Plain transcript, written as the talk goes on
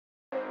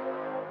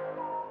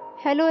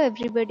Hello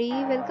everybody,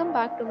 welcome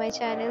back to my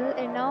channel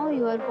and now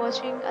you are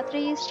watching a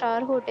 3-star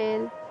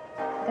hotel.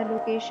 The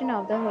location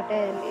of the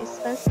hotel is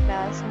first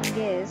class and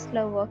guests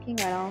love walking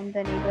around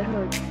the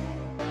neighborhood.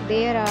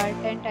 There are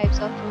 10 types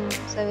of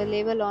rooms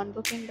available on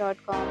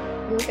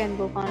booking.com. You can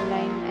book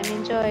online and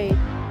enjoy it.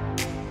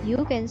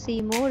 You can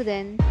see more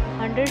than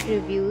 100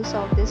 reviews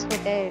of this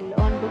hotel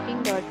on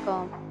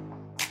booking.com.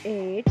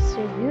 Its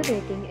review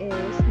rating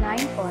is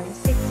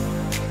 9.6,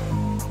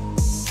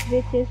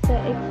 which is the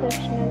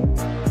exceptional.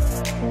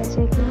 The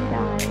check-in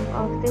time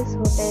of this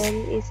hotel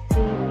is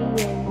 3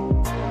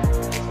 p.m.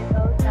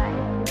 Check-out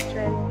time is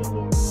 12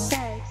 p.m.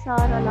 Pets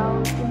are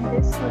allowed in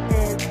this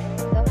hotel.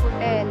 The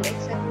hotel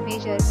accepts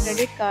major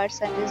credit cards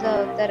and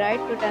reserves the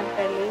right to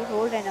temporarily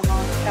hold an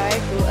amount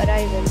prior to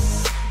arrival.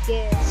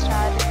 Guests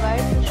are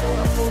required to show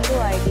a photo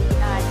ID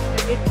and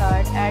credit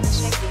card at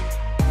check-in.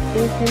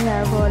 If you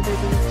have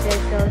already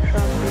checked out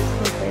from this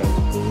hotel,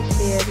 please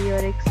share your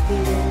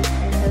experience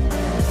in the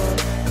comment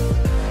box.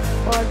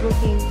 For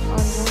booking or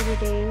more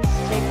details,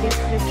 check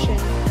description.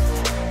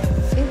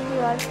 If you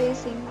are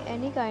facing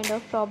any kind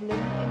of problem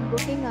in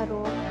booking a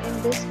room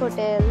in this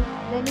hotel,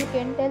 then you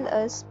can tell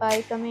us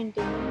by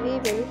commenting. We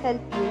will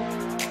help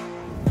you.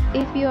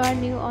 If you are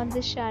new on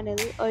this channel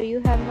or you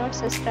have not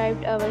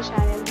subscribed our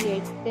channel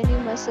yet, then you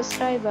must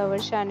subscribe our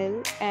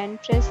channel and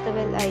press the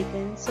bell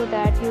icon so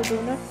that you do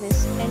not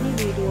miss any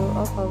video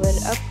of our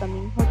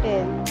upcoming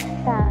hotel.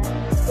 Thanks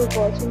for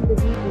watching the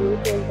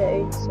video till the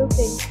end. So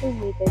friends, will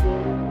meet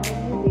again in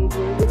a new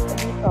video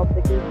with a new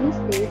property.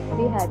 Be safe,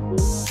 be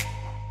happy.